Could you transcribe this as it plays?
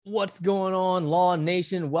What's going on, Law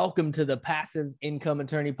Nation? Welcome to the Passive Income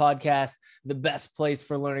Attorney Podcast, the best place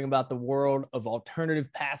for learning about the world of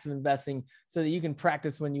alternative passive investing so that you can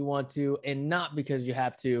practice when you want to and not because you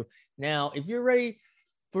have to. Now, if you're ready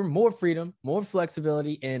for more freedom, more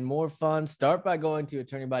flexibility, and more fun, start by going to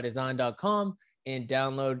attorneybydesign.com and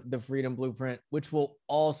download the Freedom Blueprint, which will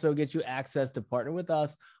also get you access to partner with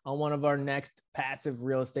us on one of our next passive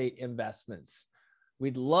real estate investments.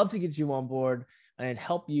 We'd love to get you on board and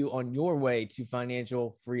help you on your way to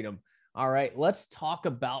financial freedom. All right, let's talk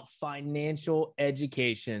about financial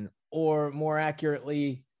education, or more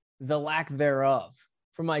accurately, the lack thereof.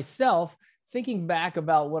 For myself, thinking back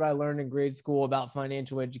about what I learned in grade school about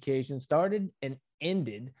financial education started and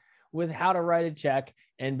ended with how to write a check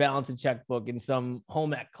and balance a checkbook in some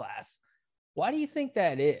home ec class. Why do you think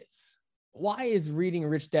that is? Why is reading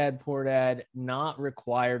Rich Dad, Poor Dad not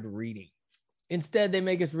required reading? Instead, they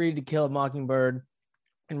make us read To Kill a Mockingbird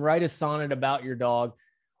and write a sonnet about your dog.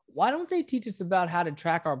 Why don't they teach us about how to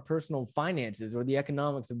track our personal finances or the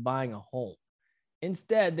economics of buying a home?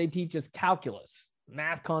 Instead, they teach us calculus,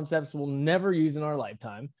 math concepts we'll never use in our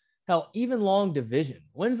lifetime. Hell, even long division.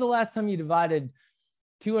 When's the last time you divided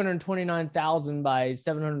 229,000 by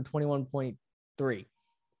 721.3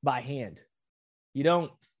 by hand? You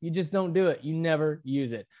just don't do it. You never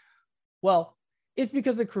use it. Well, it's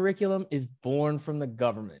because the curriculum is born from the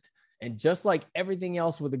government. And just like everything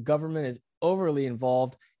else where the government is overly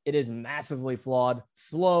involved, it is massively flawed,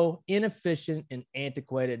 slow, inefficient, and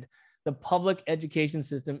antiquated. The public education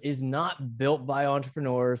system is not built by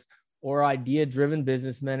entrepreneurs or idea-driven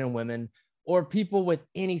businessmen and women or people with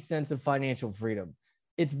any sense of financial freedom.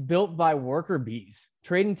 It's built by worker bees,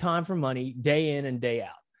 trading time for money day in and day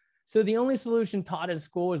out. So the only solution taught in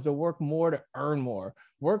school is to work more to earn more,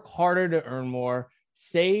 work harder to earn more,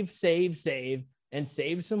 save, and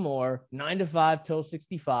save some more, 9 to 5 till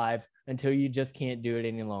 65 until you just can't do it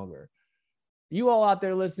any longer. You all out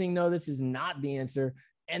there listening know this is not the answer,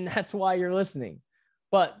 and that's why you're listening.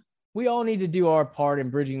 But we all need to do our part in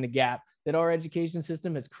bridging the gap that our education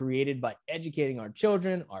system has created by educating our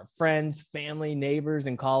children, our friends, family, neighbors,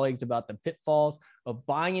 and colleagues about the pitfalls of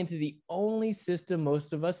buying into the only system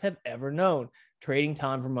most of us have ever known, trading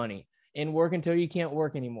time for money, and work until you can't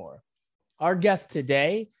work anymore. Our guest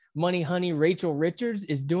today, Money Honey Rachel Richards,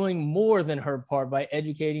 is doing more than her part by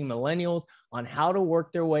educating millennials on how to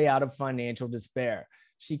work their way out of financial despair.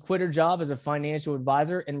 She quit her job as a financial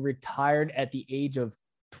advisor and retired at the age of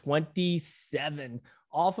 27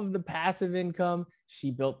 off of the passive income she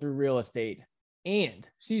built through real estate. And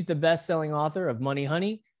she's the best-selling author of Money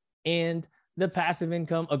Honey and the Passive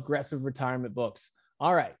Income Aggressive Retirement books.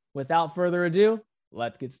 All right, without further ado,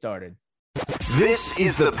 let's get started. This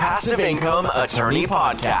is the Passive Income Attorney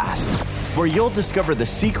Podcast, where you'll discover the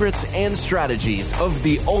secrets and strategies of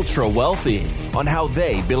the ultra wealthy on how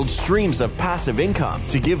they build streams of passive income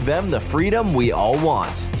to give them the freedom we all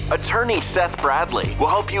want. Attorney Seth Bradley will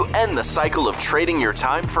help you end the cycle of trading your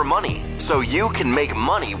time for money so you can make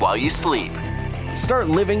money while you sleep. Start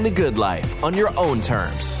living the good life on your own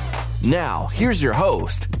terms. Now, here's your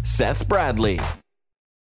host, Seth Bradley.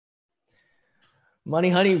 Money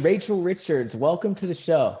Honey Rachel Richards, welcome to the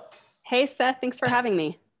show. Hey, Seth. Thanks for having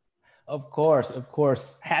me. Of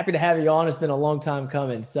course. Happy to have you on. It's been a long time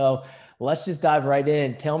coming. So let's just dive right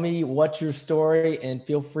in. Tell me what's your story and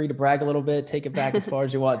feel free to brag a little bit. Take it back as far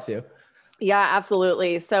as you want to. Yeah,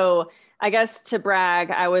 absolutely. So I guess to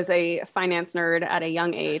brag, I was a finance nerd at a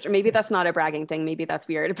young age. Or maybe that's not a bragging thing. Maybe that's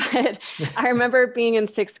weird. But I remember being in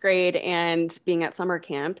 6th grade and being at summer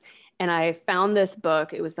camp. And I found this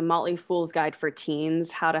book. It was The Motley Fool's Guide for Teens,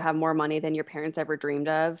 How to Have More Money Than Your Parents Ever Dreamed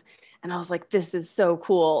of. And I was like, this is so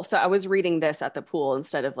cool. So I was reading this at the pool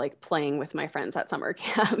instead of like playing with my friends at summer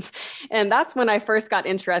camp. And that's when I first got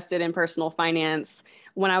interested in personal finance.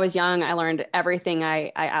 When I was young, I learned everything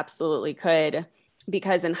I absolutely could,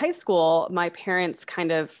 because in high school, my parents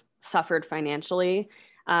kind of suffered financially.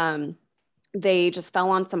 They just fell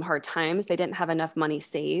on some hard times. They didn't have enough money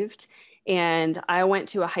saved. And I went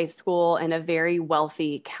to a high school in a very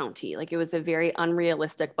wealthy county. Like, it was a very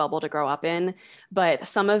unrealistic bubble to grow up in. But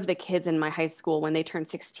some of the kids in my high school, when they turned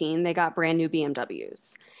 16, they got brand new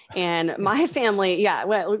BMWs. And my family,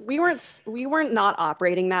 we weren't not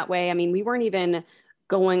operating that way. I mean, we weren't even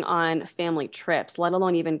going on family trips, let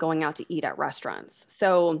alone even going out to eat at restaurants.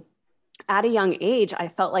 So at a young age, I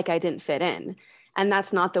felt like I didn't fit in. And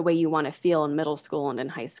that's not the way you want to feel in middle school and in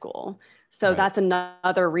high school. So right. That's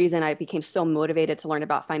another reason I became so motivated to learn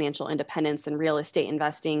about financial independence and real estate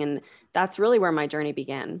investing. And that's really where my journey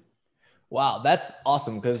began. Wow, that's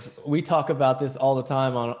awesome, because we talk about this all the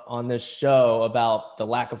time on this show about the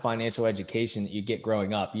lack of financial education that you get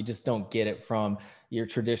growing up. You just don't get it from your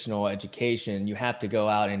traditional education. You have to go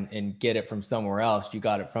out and get it from somewhere else. You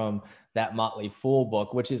got it from that Motley Fool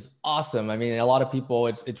book, which is awesome. I mean, a lot of people,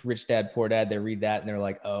 it's Rich Dad, Poor Dad. They read that and they're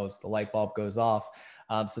like, oh, the light bulb goes off.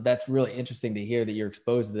 So that's really interesting to hear that you're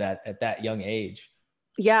exposed to that at that young age.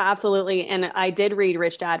 Yeah, absolutely. And I did read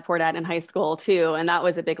Rich Dad, Poor Dad in high school too. And that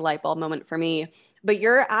was a big light bulb moment for me. But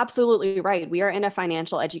you're absolutely right. We are in a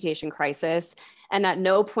financial education crisis. And at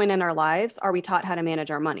no point in our lives are we taught how to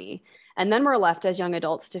manage our money. And then we're left as young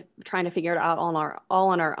adults to trying to figure it out all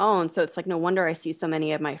on our own. So it's like, no wonder I see so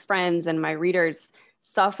many of my friends and my readers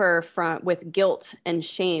suffer with guilt and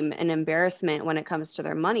shame and embarrassment when it comes to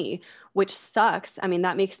their money, which sucks. I mean,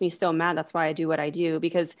 that makes me so mad. That's why I do what I do,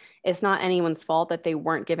 because it's not anyone's fault that they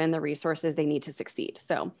weren't given the resources they need to succeed.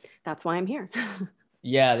 So that's why I'm here.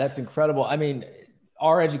 Yeah, that's incredible. I mean,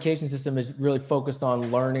 our education system is really focused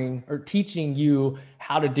on learning or teaching you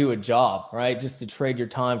how to do a job, right? Just to trade your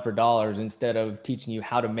time for dollars, instead of teaching you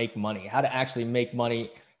how to make money, how to actually make money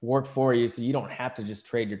work for you, so you don't have to just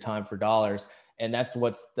trade your time for dollars. And that's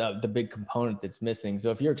what's the big component that's missing. So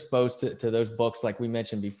if you're exposed to those books, like we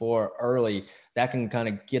mentioned before, early, that can kind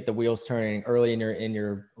of get the wheels turning early in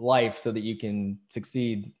your life, so that you can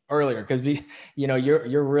succeed earlier. Because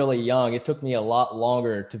you're really young. It took me a lot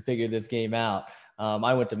longer to figure this game out.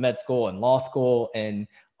 I went to med school and law school and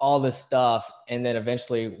all this stuff, and then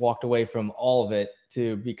eventually walked away from all of it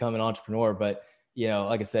to become an entrepreneur. But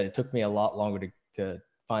like I said, it took me a lot longer to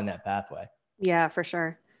find that pathway. Yeah, for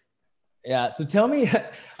sure. Yeah. So tell me,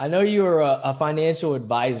 I know you were a financial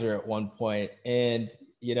advisor at one point, and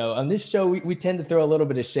on this show, we tend to throw a little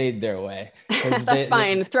bit of shade their way. That's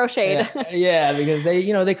fine. Throw shade. Yeah, because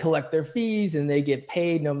they collect their fees and they get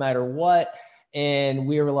paid no matter what. And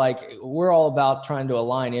we were like, we're all about trying to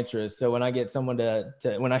align interests. So when I get someone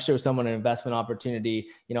when I show someone an investment opportunity,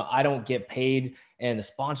 I don't get paid, and the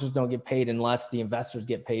sponsors don't get paid unless the investors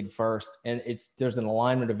get paid first. And there's an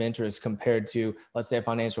alignment of interest compared to, let's say, a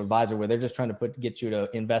financial advisor, where they're just trying to get you to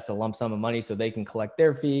invest a lump sum of money so they can collect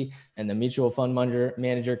their fee, and the mutual fund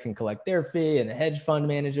manager can collect their fee, and the hedge fund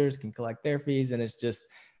managers can collect their fees. And it's just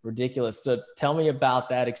ridiculous. So tell me about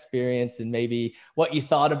that experience, and maybe what you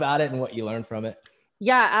thought about it and what you learned from it.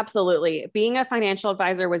 Yeah, absolutely. Being a financial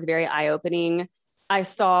advisor was very eye-opening. I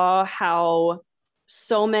saw how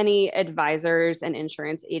so many advisors and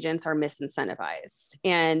insurance agents are misincentivized.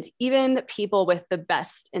 And even people with the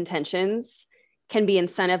best intentions can be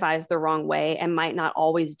incentivized the wrong way and might not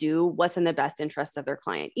always do what's in the best interest of their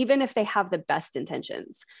client, even if they have the best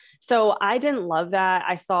intentions. So I didn't love that.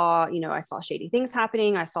 I saw shady things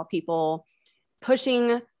happening. I saw people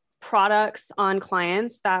pushing products on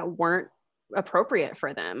clients that weren't appropriate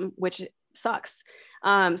for them, which sucks.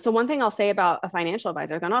 So one thing I'll say about a financial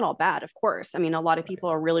advisor, they're not all bad, of course. I mean, a lot of people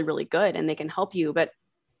are really, really good and they can help you, but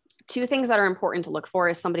two things that are important to look for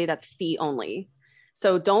is somebody that's fee only.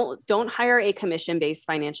 So don't hire a commission-based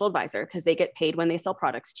financial advisor, because they get paid when they sell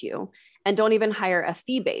products to you. And don't even hire a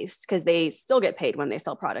fee-based, because they still get paid when they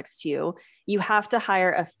sell products to you. You have to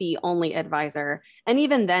hire a fee-only advisor. And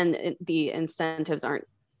even then, the incentives aren't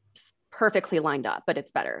perfectly lined up, but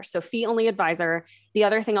it's better. So fee-only advisor. The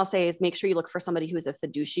other thing I'll say is make sure you look for somebody who's a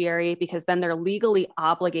fiduciary, because then they're legally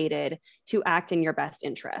obligated to act in your best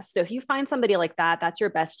interest. So if you find somebody like that, that's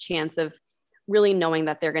your best chance of really knowing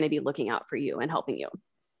that they're going to be looking out for you and helping you.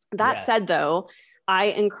 That said, though, I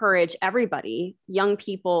encourage everybody, young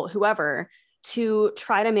people, whoever, to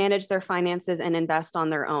try to manage their finances and invest on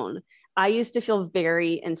their own. I used to feel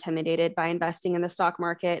very intimidated by investing in the stock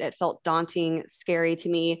market. It felt daunting, scary to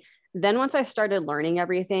me. Then once I started learning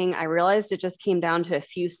everything, I realized it just came down to a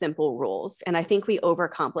few simple rules. And I think we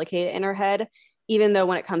overcomplicate it in our head, even though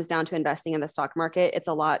when it comes down to investing in the stock market, it's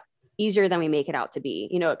a lot easier than we make it out to be.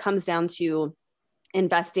 It comes down to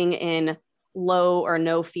investing in low or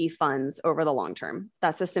no fee funds over the long term.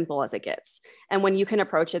 That's as simple as it gets. And when you can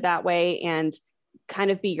approach it that way and kind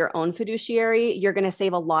of be your own fiduciary, you're going to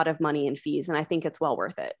save a lot of money in fees. And I think it's well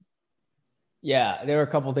worth it. Yeah, there are a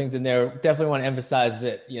couple of things in there. Definitely want to emphasize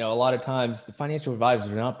that, a lot of times the financial advisors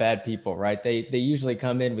are not bad people, right? They usually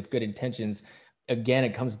come in with good intentions. Again,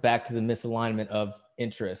 it comes back to the misalignment of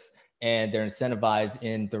interests, and they're incentivized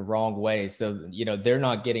in the wrong way. So, they're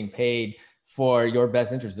not getting paid for your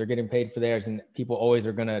best interest. They're getting paid for theirs, and people always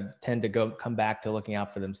are going to tend to come back to looking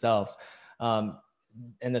out for themselves. And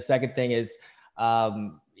the second thing is,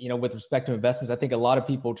 with respect to investments, I think a lot of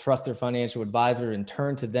people trust their financial advisor and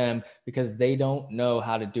turn to them because they don't know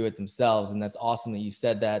how to do it themselves. And that's awesome that you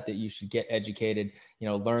said that you should get educated,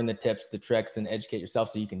 learn the tips, the tricks, and educate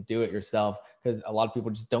yourself so you can do it yourself, because a lot of people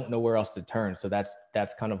just don't know where else to turn. So that's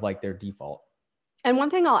kind of like their default. And one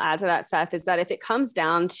thing I'll add to that, Seth, is that if it comes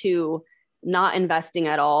down to not investing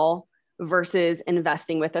at all versus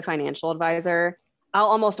investing with a financial advisor, I'll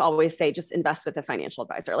almost always say just invest with a financial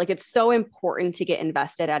advisor. Like, it's so important to get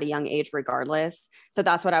invested at a young age regardless. So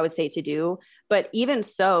that's what I would say to do. But even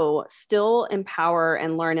so, still empower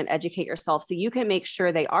and learn and educate yourself so you can make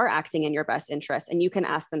sure they are acting in your best interest and you can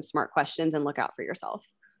ask them smart questions and look out for yourself.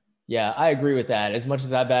 Yeah, I agree with that. As much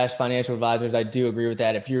as I bash financial advisors, I do agree with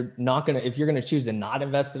that. If you're going to choose to not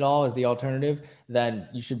invest at all as the alternative, then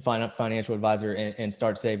you should find a financial advisor and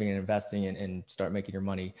start saving and investing and start making your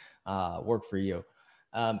money work for you.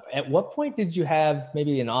 At what point did you have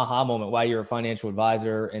maybe an aha moment while you're a financial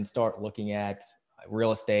advisor and start looking at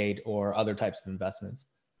real estate or other types of investments?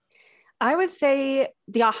 I would say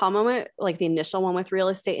the aha moment, like the initial one with real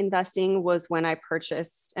estate investing, was when I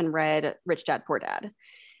purchased and read Rich Dad, Poor Dad.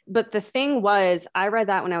 But the thing was, I read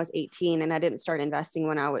that when I was 18 and I didn't start investing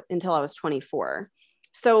until I was 24.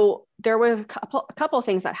 So there was a couple of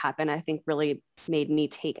things that happened, I think really made me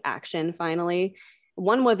take action finally.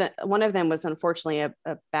 One of them was unfortunately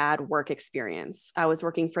a bad work experience. I was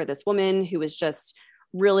working for this woman who was just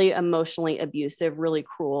really emotionally abusive, really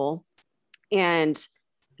cruel, and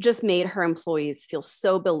just made her employees feel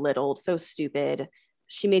so belittled, so stupid.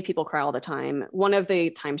 She made people cry all the time. One of the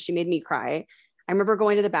times she made me cry, I remember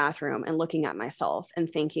going to the bathroom and looking at myself and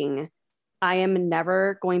thinking, I am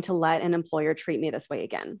never going to let an employer treat me this way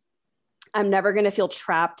again. I'm never going to feel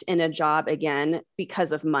trapped in a job again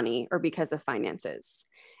because of money or because of finances.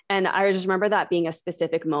 And I just remember that being a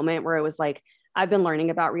specific moment where it was like, I've been learning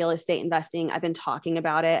about real estate investing. I've been talking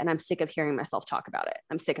about it and I'm sick of hearing myself talk about it.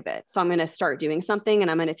 I'm sick of it. So I'm going to start doing something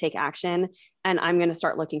and I'm going to take action and I'm going to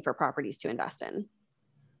start looking for properties to invest in.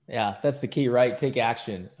 Yeah, that's the key, right? Take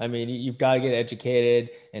action. I mean, you've got to get educated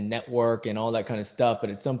and network and all that kind of stuff. But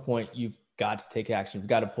at some point, you've got to take action. You've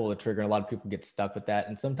got to pull the trigger. And a lot of people get stuck with that.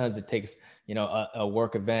 And sometimes it takes, a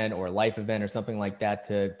work event or a life event or something like that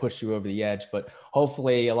to push you over the edge. But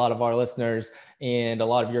hopefully a lot of our listeners and a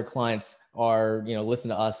lot of your clients are, listen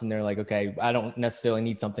to us and they're like, okay, I don't necessarily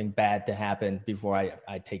need something bad to happen before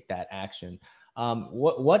I take that action.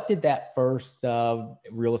 What did that first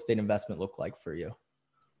real estate investment look like for you?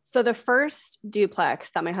 So the first duplex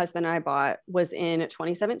that my husband and I bought was in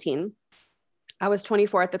 2017. I was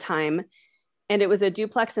 24 at the time, and it was a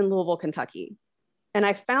duplex in Louisville, Kentucky. And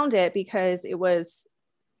I found it because it was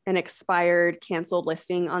an expired, canceled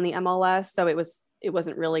listing on the MLS. So it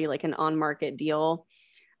wasn't really like an on-market deal.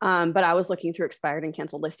 But I was looking through expired and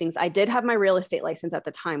canceled listings. I did have my real estate license at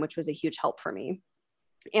the time, which was a huge help for me.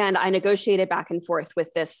 And I negotiated back and forth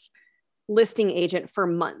with this listing agent for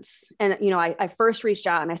months. And, I first reached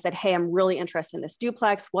out and I said, hey, I'm really interested in this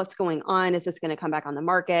duplex. What's going on? Is this going to come back on the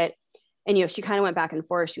market? And, she kind of went back and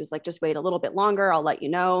forth. She was like, just wait a little bit longer. I'll let you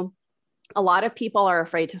know. A lot of people are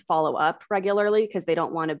afraid to follow up regularly because they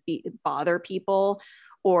don't want to bother people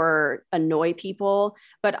or annoy people.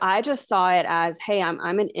 But I just saw it as, hey,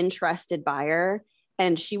 I'm an interested buyer.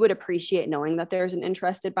 And she would appreciate knowing that there's an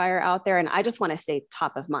interested buyer out there. And I just want to stay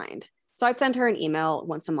top of mind. So I'd send her an email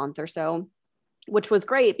once a month or so, which was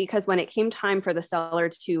great because when it came time for the seller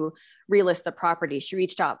to relist the property, she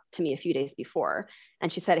reached out to me a few days before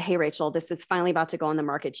and she said, hey, Rachel, this is finally about to go on the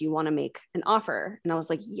market. Do you want to make an offer? And I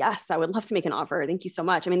was like, yes, I would love to make an offer. Thank you so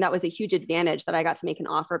much. I mean, that was a huge advantage that I got to make an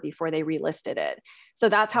offer before they relisted it. So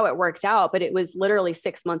that's how it worked out. But it was literally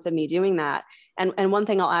 6 months of me doing that. And one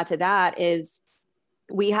thing I'll add to that is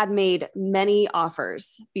we had made many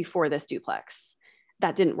offers before this duplex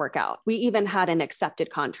that didn't work out. We even had an accepted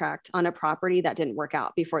contract on a property that didn't work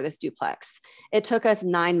out before this duplex. It took us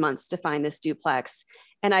 9 months to find this duplex.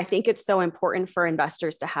 And I think it's so important for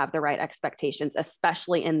investors to have the right expectations,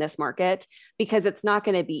 especially in this market, because it's not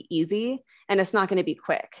going to be easy and it's not going to be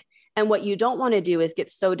quick. And what you don't want to do is get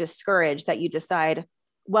so discouraged that you decide,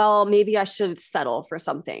 well, maybe I should settle for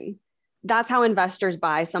something. That's how investors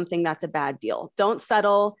buy something that's a bad deal. Don't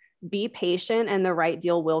settle, be patient, and the right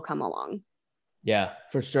deal will come along. Yeah,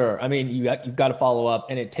 for sure. I mean, you've got to follow up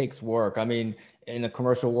and it takes work. I mean, in the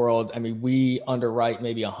commercial world, I mean, we underwrite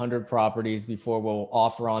maybe 100 properties before we'll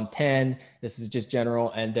offer on 10. This is just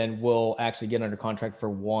general. And then we'll actually get under contract for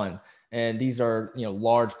 1. And these are,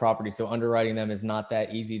 large properties. So underwriting them is not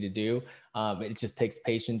that easy to do. It just takes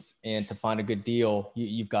patience, and to find a good deal,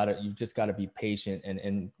 you've just got to be patient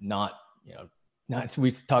and not, Nice.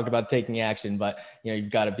 We talked about taking action, but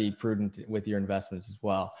you've got to be prudent with your investments as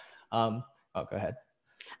well. Go ahead.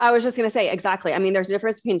 I was just going to say, exactly. I mean, there's a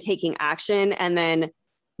difference between taking action and then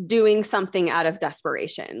doing something out of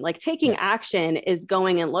desperation. Like taking action is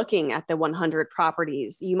going and looking at the 100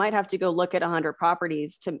 properties. You might have to go look at 100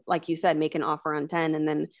 properties to, like you said, make an offer on 10 and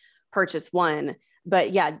then purchase one.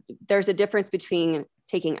 But yeah, there's a difference between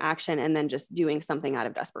taking action and then just doing something out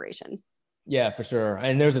of desperation. Yeah, for sure.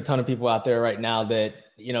 And there's a ton of people out there right now that,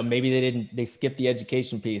 maybe they skipped the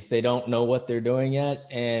education piece. They don't know what they're doing yet.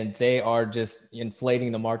 And they are just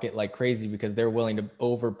inflating the market like crazy because they're willing to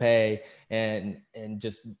overpay and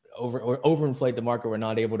just overinflate the market. We're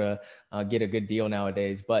not able to get a good deal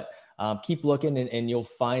nowadays, but keep looking and you'll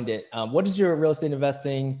find it. What does your real estate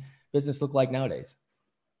investing business look like nowadays?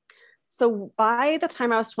 So by the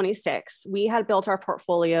time I was 26, we had built our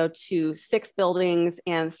portfolio to 6 buildings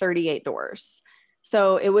and 38 doors.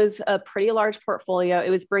 So it was a pretty large portfolio. It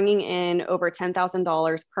was bringing in over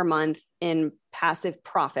 $10,000 per month in passive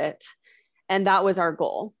profit. And that was our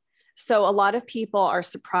goal. So a lot of people are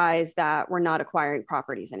surprised that we're not acquiring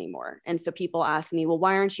properties anymore. And so people ask me, well,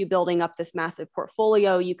 why aren't you building up this massive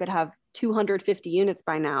portfolio? You could have 250 units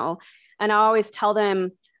by now. And I always tell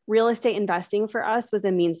them, real estate investing for us was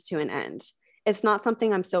a means to an end. It's not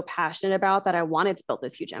something I'm so passionate about that I wanted to build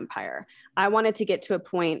this huge empire. I wanted to get to a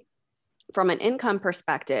point from an income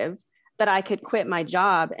perspective that I could quit my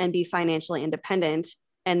job and be financially independent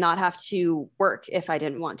and not have to work if I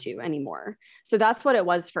didn't want to anymore. So that's what it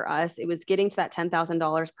was for us. It was getting to that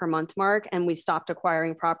 $10,000 per month mark, and we stopped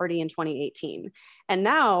acquiring property in 2018. And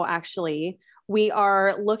now actually we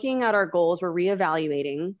are looking at our goals, we're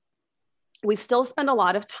reevaluating. We still spend a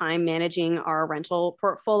lot of time managing our rental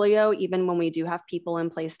portfolio, even when we do have people in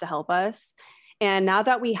place to help us. And now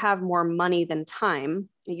that we have more money than time,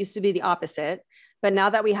 it used to be the opposite, but now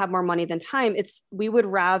that we have more money than time, we would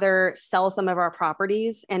rather sell some of our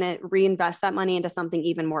properties and reinvest that money into something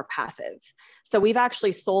even more passive. So we've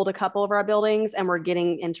actually sold a couple of our buildings and we're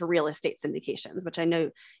getting into real estate syndications, which I know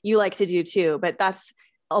you like to do too, but that's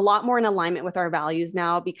a lot more in alignment with our values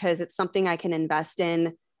now because it's something I can invest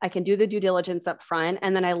in. I can do the due diligence up front,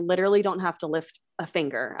 and then I literally don't have to lift a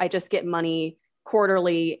finger. I just get money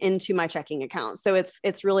quarterly into my checking account. So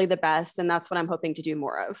it's really the best. And that's what I'm hoping to do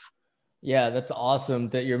more of. Yeah, that's awesome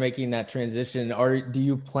that you're making that transition. Or do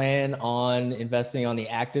you plan on investing on the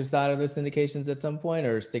active side of the syndications at some point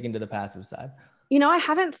or sticking to the passive side? I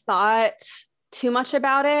haven't thought too much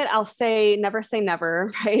about it. I'll say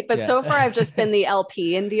never, right? But so far I've just been the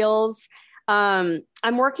LP in deals.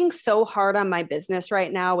 I'm working so hard on my business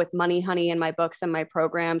right now with Money Honey and my books and my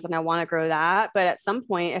programs, and I want to grow that. But at some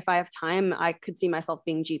point, if I have time, I could see myself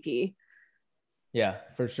being GP. Yeah,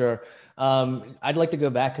 for sure. I'd like to go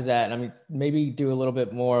back to that. I mean, maybe do a little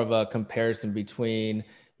bit more of a comparison between,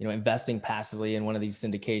 investing passively in one of these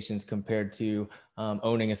syndications compared to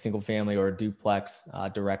owning a single family or a duplex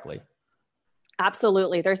directly.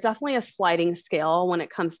 Absolutely. There's definitely a sliding scale when it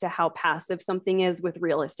comes to how passive something is with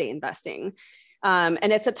real estate investing. And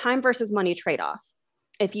it's a time versus money trade-off.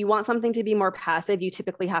 If you want something to be more passive, you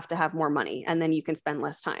typically have to have more money and then you can spend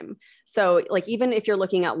less time. So like, even if you're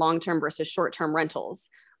looking at long-term versus short-term rentals,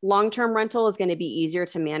 long-term rental is going to be easier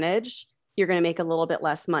to manage. You're going to make a little bit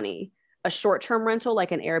less money. A short-term rental,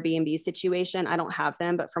 like an Airbnb situation, I don't have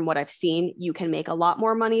them, but from what I've seen, you can make a lot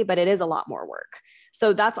more money, but it is a lot more work.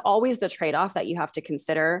 So that's always the trade-off that you have to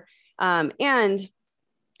consider. And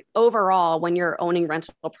overall, when you're owning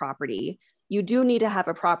rental property, you do need to have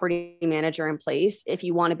a property manager in place if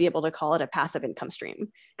you want to be able to call it a passive income stream.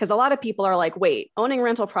 Because a lot of people are like, wait, owning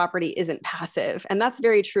rental property isn't passive. And that's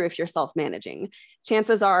very true if you're self-managing.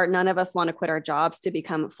 Chances are none of us want to quit our jobs to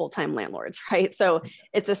become full-time landlords, right? So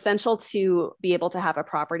it's essential to be able to have a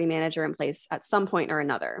property manager in place at some point or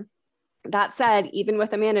another. That said, even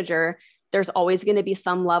with a manager, there's always going to be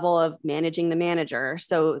some level of managing the manager.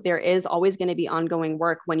 So there is always going to be ongoing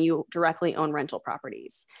work when you directly own rental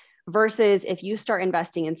properties. Versus if you start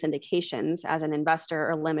investing in syndications as an investor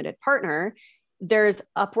or limited partner, there's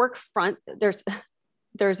work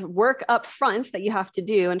up front that you have to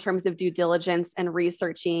do in terms of due diligence and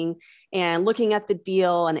researching and looking at the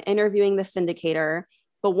deal and interviewing the syndicator.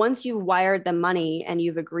 But once you've wired the money and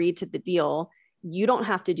you've agreed to the deal, you don't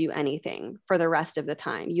have to do anything for the rest of the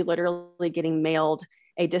time. You literally getting mailed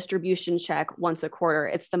a distribution check once a quarter.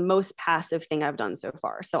 It's the most passive thing I've done so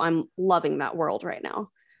far. So I'm loving that world right now.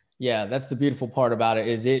 Yeah, that's the beautiful part about it,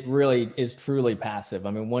 is it really is truly passive.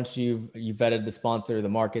 I mean, once you've vetted the sponsor, the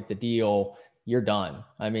market, the deal, you're done.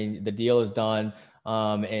 I mean, the deal is done.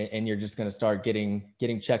 and you're just going to start getting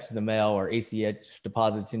checks in the mail or ACH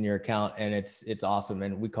deposits in your account. And it's awesome.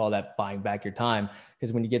 And we call that buying back your time,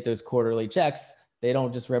 because when you get those quarterly checks, they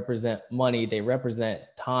don't just represent money, they represent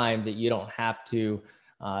time that you don't have to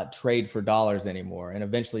trade for dollars anymore. And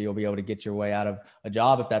eventually you'll be able to get your way out of a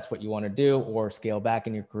job if that's what you want to do, or scale back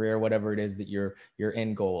in your career, whatever it is that your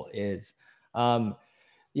end goal is.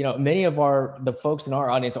 Many of the folks in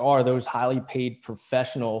our audience are those highly paid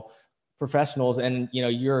professionals. And,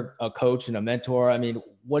 you're a coach and a mentor. I mean,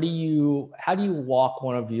 how do you walk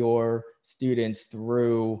one of your students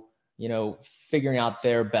through, figuring out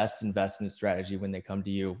their best investment strategy when they come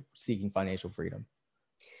to you seeking financial freedom?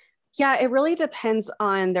 Yeah, it really depends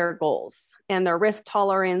on their goals and their risk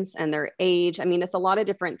tolerance and their age. I mean, it's a lot of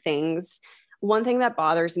different things. One thing that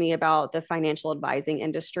bothers me about the financial advising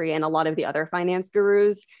industry and a lot of the other finance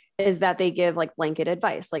gurus is that they give like blanket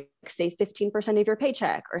advice, like save 15% of your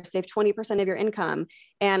paycheck or save 20% of your income.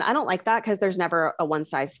 And I don't like that, because there's never a one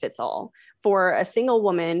size fits all. For a single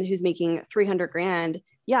woman who's making 300 grand,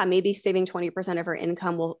 yeah, maybe saving 20% of her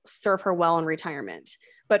income will serve her well in retirement.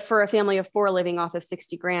 But for a family of 4 living off of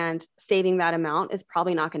 60 grand, saving that amount is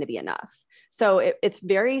probably not going to be enough. So it's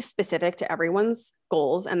very specific to everyone's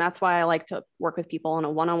goals. And that's why I like to work with people on a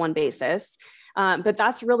one-on-one basis. But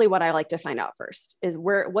that's really what I like to find out first is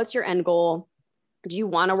what's your end goal? Do you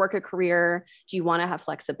want to work a career? Do you want to have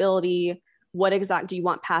flexibility? Do you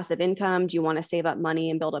want passive income? Do you want to save up money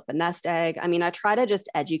and build up a nest egg? I mean, I try to just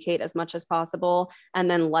educate as much as possible and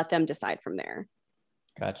then let them decide from there.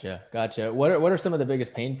 Gotcha. What are some of the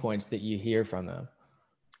biggest pain points that you hear from them?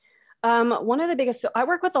 One of the biggest, so I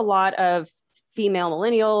work with a lot of female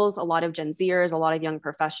millennials, a lot of Gen Zers, a lot of young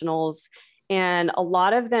professionals, and a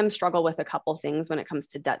lot of them struggle with a couple things when it comes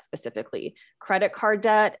to debt specifically: credit card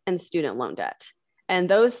debt and student loan debt. And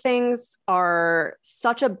those things are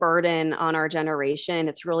such a burden on our generation.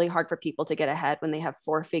 It's really hard for people to get ahead when they have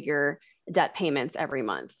 4-figure debt payments every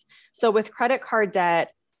month. So with credit card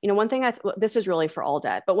debt, one thing this is really for all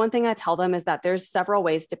debt, but one thing I tell them is that there's several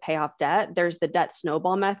ways to pay off debt. There's the debt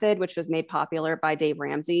snowball method, which was made popular by Dave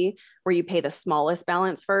Ramsey, where you pay the smallest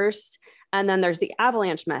balance first. And then there's the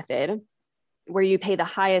avalanche method, where you pay the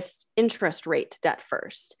highest interest rate debt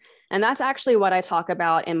first. And that's actually what I talk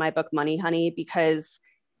about in my book, Money Honey, because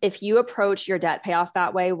if you approach your debt payoff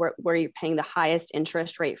that way, where you're paying the highest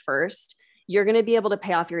interest rate first, you're going to be able to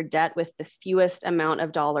pay off your debt with the fewest amount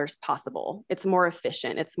of dollars possible. It's more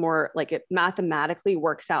efficient. It's more like it mathematically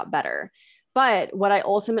works out better. But what I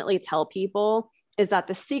ultimately tell people is that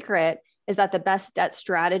the secret is that the best debt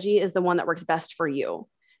strategy is the one that works best for you.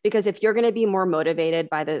 Because if you're going to be more motivated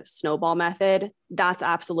by the snowball method, that's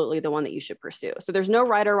absolutely the one that you should pursue. So there's no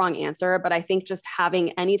right or wrong answer, but I think just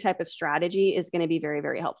having any type of strategy is going to be very,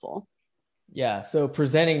 very helpful. Yeah. So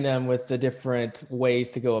presenting them with the different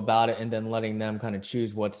ways to go about it and then letting them kind of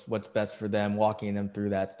choose what's best for them, walking them through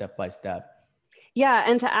that step by step. Yeah.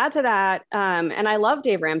 And to add to that, and I love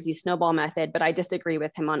Dave Ramsey's snowball method, but I disagree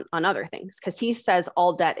with him on other things, because he says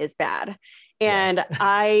all debt is bad. And yeah.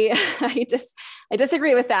 I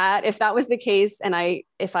disagree with that. If that was the case, and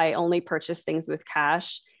if I only purchased things with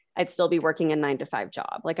cash, I'd still be working a 9-to-5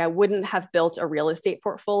 job. Like I wouldn't have built a real estate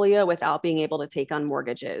portfolio without being able to take on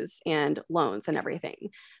mortgages and loans and everything.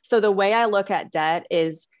 So the way I look at debt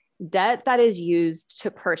is debt that is used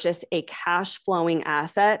to purchase a cash flowing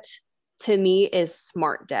asset, to me, is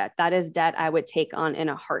smart debt. That is debt I would take on in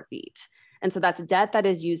a heartbeat. And so that's debt that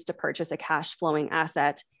is used to purchase a cash flowing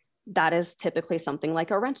asset. That is typically something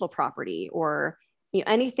like a rental property or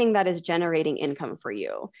anything that is generating income for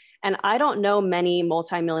you. And I don't know many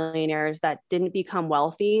multimillionaires that didn't become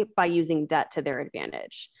wealthy by using debt to their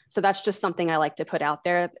advantage. So that's just something I like to put out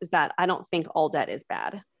there, is that I don't think all debt is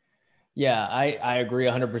bad. Yeah, I agree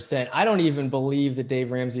 100%. I don't even believe that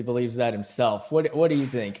Dave Ramsey believes that himself. What do you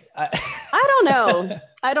think? I don't know.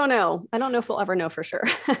 I don't know if we'll ever know for sure.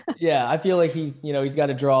 Yeah, I feel like he's got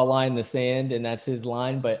to draw a line in the sand and that's his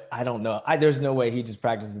line, but I don't know. There's no way he just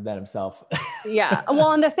practices that himself. Yeah.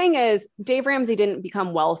 Well, and the thing is, Dave Ramsey didn't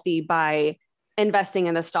become wealthy by investing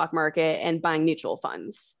in the stock market and buying mutual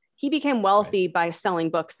funds. He became wealthy by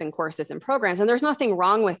selling books and courses and programs. And there's nothing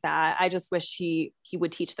wrong with that. I just wish he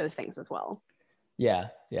would teach those things as well. Yeah.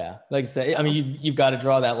 Yeah. Like I said, I mean, you've got to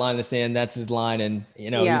draw that line in the sand. That's his line. And,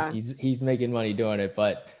 he's making money doing it,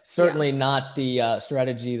 but certainly not the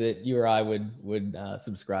strategy that you or I would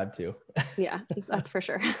subscribe to. Yeah, that's for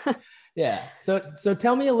sure. Yeah. So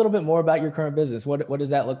tell me a little bit more about your current business. What does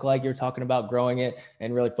that look like? You're talking about growing it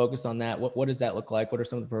and really focus on that. What does that look like? What are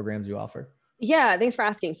some of the programs you offer? Yeah, thanks for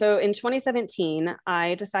asking. So in 2017,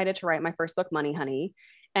 I decided to write my first book, Money Honey.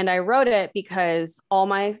 And I wrote it because all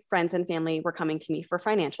my friends and family were coming to me for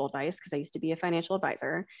financial advice because I used to be a financial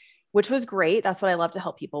advisor, which was great. That's what I love to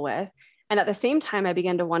help people with. And at the same time, I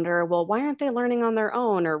began to wonder, well, why aren't they learning on their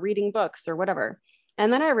own or reading books or whatever?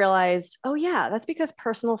 And then I realized, oh yeah, that's because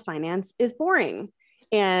personal finance is boring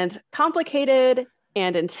and complicated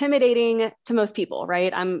and intimidating to most people,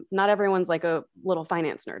 right? Not everyone's like a little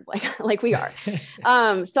finance nerd like we are.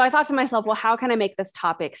 So I thought to myself, well, how can I make this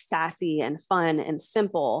topic sassy and fun and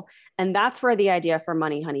simple? And that's where the idea for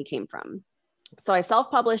Money Honey came from. So I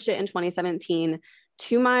self-published it in 2017.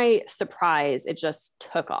 To my surprise, it just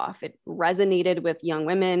took off. It resonated with young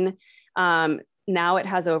women. Now it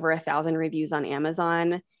has over 1,000 reviews on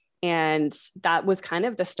Amazon. And that was kind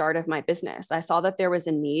of the start of my business. I saw that there was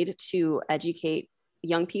a need to educate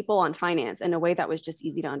young people on finance in a way that was just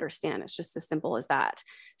easy to understand. It's just as simple as that.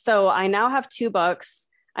 So I now have 2 books.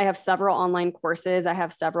 I have several online courses. I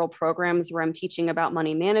have several programs where I'm teaching about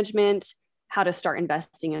money management, how to start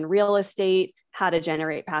investing in real estate, how to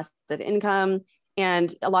generate passive income.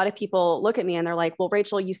 And a lot of people look at me and they're like, well,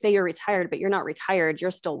 Rachel, you say you're retired, but you're not retired. You're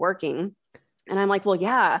still working. And I'm like, well,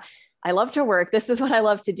 yeah, I love to work. This is what I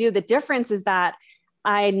love to do. The difference is that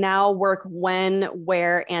I now work when,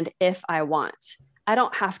 where, and if I want. I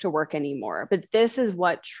don't have to work anymore, but this is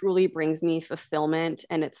what truly brings me fulfillment.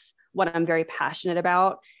 And it's what I'm very passionate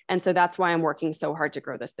about. And so that's why I'm working so hard to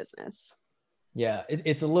grow this business. Yeah,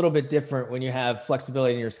 it's a little bit different when you have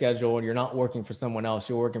flexibility in your schedule and you're not working for someone else,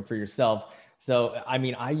 you're working for yourself. So, I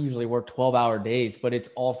mean, I usually work 12-hour days, but it's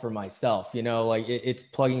all for myself, like it's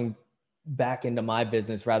plugging back into my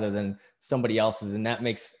business rather than somebody else's. And that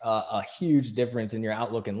makes a huge difference in your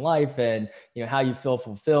outlook in life and, how you feel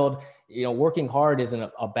fulfilled. Working hard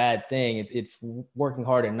isn't a bad thing. It's working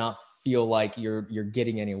hard and not feel like you're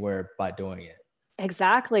getting anywhere by doing it.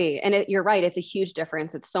 Exactly. And you're right. It's a huge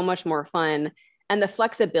difference. It's so much more fun. And the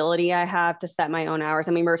flexibility I have to set my own hours.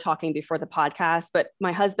 I mean, we were talking before the podcast, but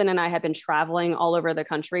my husband and I have been traveling all over the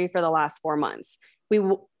country for the last 4 months. We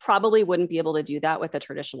probably wouldn't be able to do that with a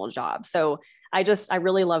traditional job. So I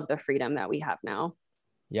really love the freedom that we have now.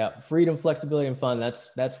 Yeah. Freedom, flexibility, and fun.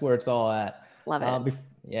 That's where it's all at. Love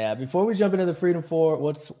it. Before we jump into the Freedom 4,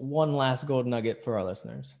 what's one last golden nugget for our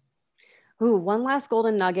listeners? Ooh, one last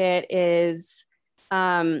golden nugget is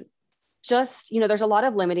just, there's a lot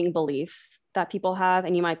of limiting beliefs that people have,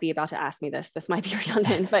 and you might be about to ask me this might be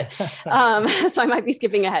redundant, but so I might be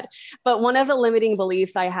skipping ahead. But one of the limiting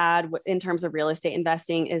beliefs I had in terms of real estate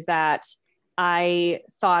investing is that I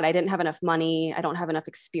thought I didn't have enough money, I don't have enough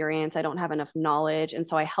experience, I don't have enough knowledge. And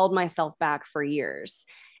so I held myself back for years.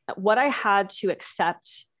 What I had to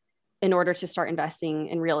accept in order to start investing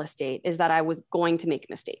in real estate is that I was going to make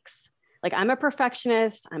mistakes. Like, I'm a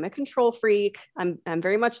perfectionist, I'm a control freak, I'm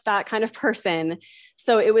very much that kind of person.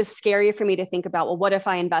 So it was scary for me to think about, well, what if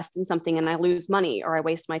I invest in something and I lose money or I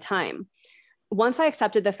waste my time? Once I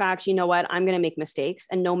accepted the fact, you know what, I'm going to make mistakes.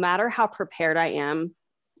 And no matter how prepared I am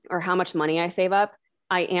or how much money I save up,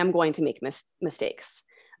 I am going to make mistakes,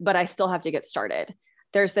 but I still have to get started.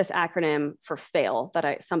 There's this acronym for FAIL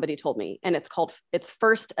that somebody told me, and it's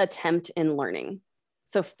first attempt in learning.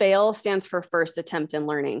 So FAIL stands for first attempt in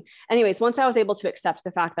learning. Anyways, once I was able to accept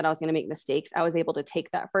the fact that I was going to make mistakes, I was able to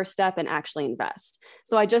take that first step and actually invest.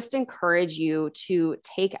 So I just encourage you to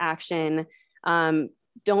take action.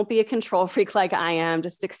 Don't be a control freak like I am.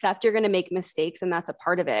 Just accept you're going to make mistakes, and that's a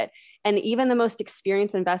part of it. And even the most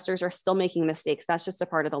experienced investors are still making mistakes. That's just a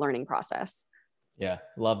part of the learning process. Yeah,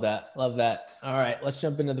 love that. Love that. All right, let's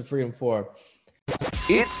jump into the Freedom 4.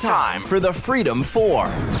 It's time for the Freedom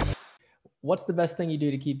 4. What's the best thing you do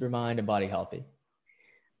to keep your mind and body healthy?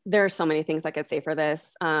 There are so many things I could say for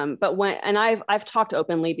this. But I've talked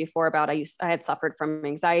openly before about, I had suffered from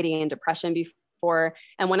anxiety and depression before.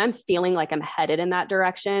 And when I'm feeling like I'm headed in that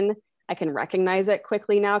direction, I can recognize it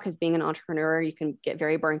quickly now, because being an entrepreneur, you can get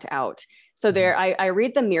very burnt out. So I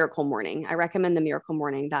read The Miracle Morning. I recommend The Miracle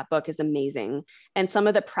Morning. That book is amazing. And some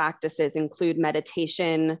of the practices include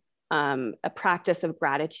meditation, a practice of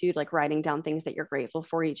gratitude, like writing down things that you're grateful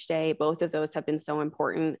for each day. Both of those have been so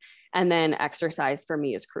important. And then exercise for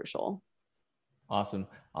me is crucial. Awesome.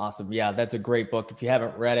 Yeah, that's a great book. If you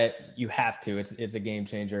haven't read it, you have to. It's a game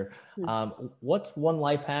changer. What's one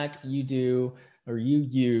life hack you do or you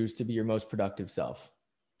use to be your most productive self?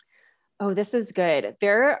 Oh, this is good.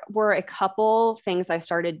 There were a couple things I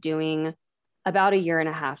started doing about 1.5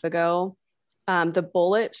 years ago. The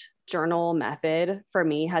bullet journal method for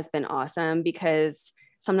me has been awesome, because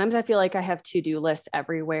sometimes I feel like I have to-do lists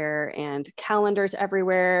everywhere and calendars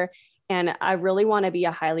everywhere, and I really want to be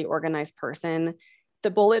a highly organized person. The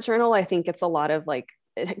bullet journal, I think it's a lot of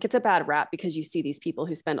it gets a bad rap because you see these people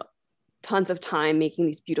who spend tons of time making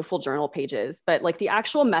these beautiful journal pages, but like the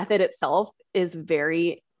actual method itself is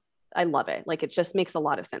I love it. Like it just makes a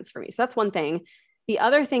lot of sense for me. So that's one thing. The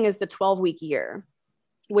other thing is the 12-week year,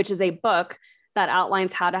 which is a book that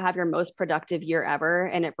outlines how to have your most productive year ever.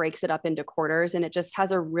 And it breaks it up into quarters. And it just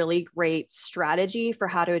has a really great strategy for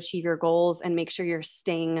how to achieve your goals and make sure you're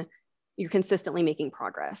consistently making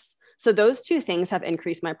progress. So those two things have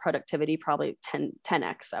increased my productivity probably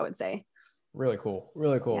 10x, I would say. Really cool.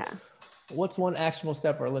 Really cool. Yeah. What's one actionable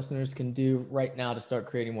step our listeners can do right now to start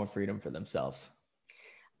creating more freedom for themselves?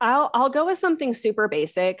 I'll go with something super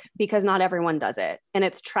basic because not everyone does it. And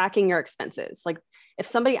it's tracking your expenses. Like if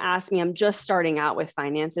somebody asks me, I'm just starting out with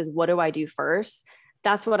finances, what do I do first?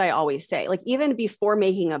 That's what I always say. Like even before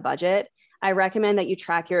making a budget, I recommend that you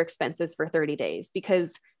track your expenses for 30 days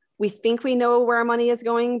because we think we know where our money is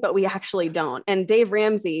going, but we actually don't. And Dave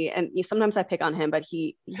Ramsey, and sometimes I pick on him, but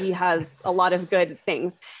he has a lot of good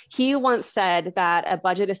things. He once said that a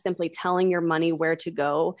budget is simply telling your money where to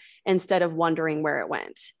go instead of wondering where it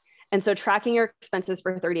went. And so tracking your expenses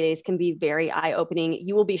for 30 days can be very eye-opening.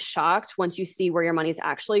 You will be shocked once you see where your money's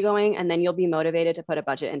actually going, and then you'll be motivated to put a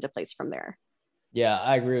budget into place from there. Yeah,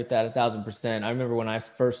 I agree with that 1,000%. I remember when I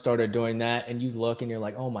first started doing that and you look and you're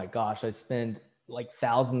like, oh my gosh, I spend like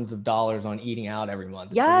thousands of dollars on eating out every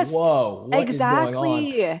month. It's yes. Like, whoa, what exactly. is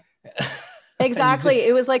going on? Exactly.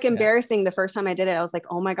 It was like embarrassing the first time I did it. I was like,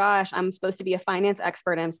 oh my gosh, I'm supposed to be a finance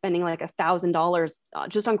expert. I'm spending like $1,000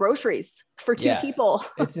 just on groceries for two people.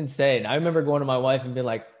 It's insane. I remember going to my wife and being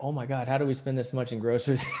like, oh my God, how do we spend this much in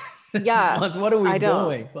groceries? Yeah. What are we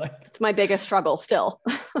doing? Like, it's my biggest struggle still.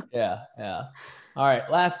 Yeah. All right.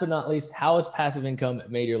 Last but not least, how has passive income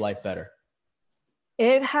made your life better?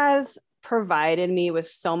 It has provided me with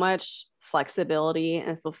so much flexibility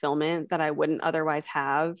and fulfillment that I wouldn't otherwise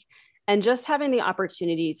have. And just having the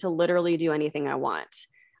opportunity to literally do anything I want.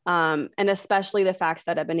 And especially the fact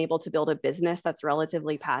that I've been able to build a business that's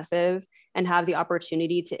relatively passive and have the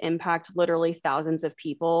opportunity to impact literally thousands of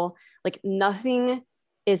people. Like nothing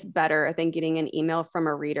is better than getting an email from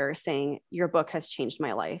a reader saying, your book has changed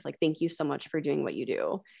my life. Like, thank you so much for doing what you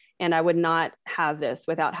do. And I would not have this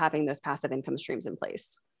without having those passive income streams in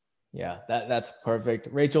place. Yeah, that's perfect.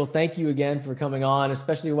 Rachel, thank you again for coming on,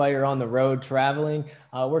 especially while you're on the road traveling.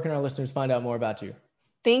 Where can our listeners find out more about you?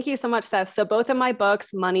 Thank you so much, Seth. So both of my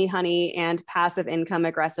books, Money Honey and Passive Income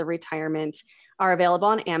Aggressive Retirement, are available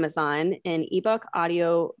on Amazon in ebook,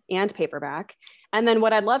 audio, and paperback. And then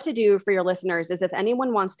what I'd love to do for your listeners is if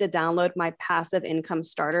anyone wants to download my Passive Income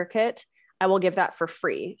Starter Kit, I will give that for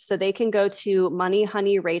free. So they can go to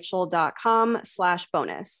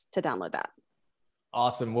moneyhoneyrachel.com/bonus to download that.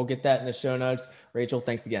 Awesome. We'll get that in the show notes. Rachel,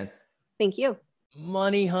 thanks again. Thank you.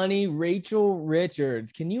 Money Honey, Rachel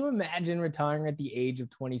Richards. Can you imagine retiring at the age of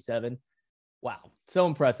 27? Wow. So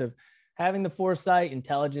impressive. Having the foresight,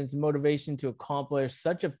 intelligence, and motivation to accomplish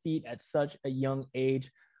such a feat at such a young age.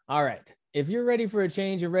 All right. If you're ready for a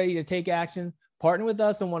change and ready to take action, partner with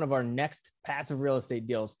us on one of our next passive real estate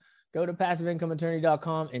deals. Go to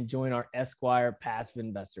passiveincomeattorney.com and join our Esquire Passive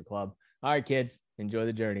Investor Club. All right, kids, enjoy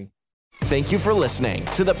the journey. Thank you for listening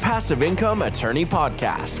to the Passive Income Attorney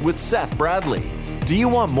Podcast with Seth Bradley. Do you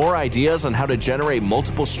want more ideas on how to generate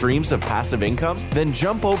multiple streams of passive income? Then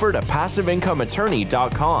jump over to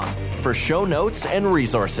passiveincomeattorney.com for show notes and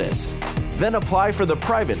resources. Then apply for the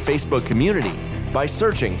private Facebook community by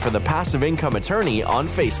searching for the Passive Income Attorney on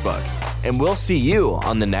Facebook. And we'll see you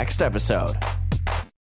on the next episode.